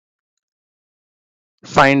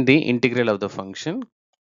Find the integral of the function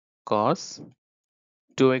cos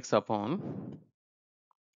 2x upon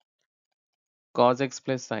cos x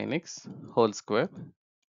plus sin x whole square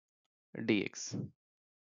dx.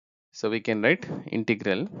 So we can write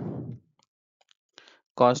integral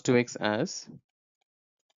cos 2x as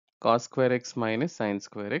cos square x minus sin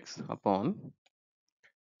square x upon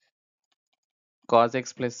cos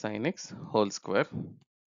x plus sin x whole square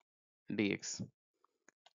dx.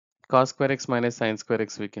 Cos square x minus sin square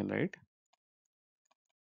x we can write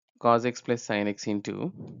cos x plus sin x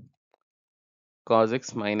into cos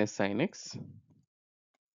x minus sin x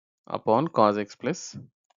upon cos x plus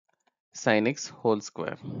sin x whole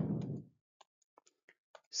square.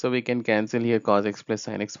 So we can cancel here cos x plus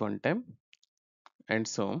sin x one time, and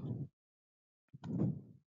so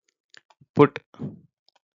put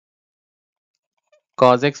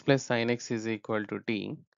cos x plus sin x is equal to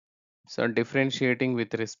t. So differentiating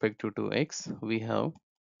with respect to 2x, we have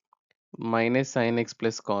minus sin x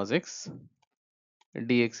plus cos x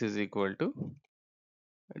dx is equal to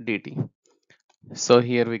dt. So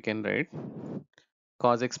here we can write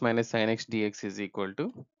cos x minus sin x dx is equal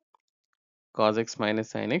to cos x minus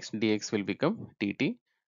sin x dx will become dt.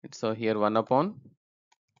 So here 1 upon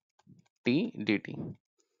t dt,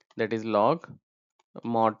 that is log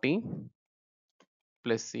mod t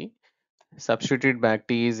plus c. Substitute back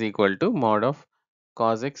t is equal to mod of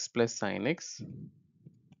cos x plus sin x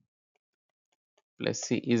plus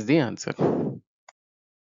c is the answer.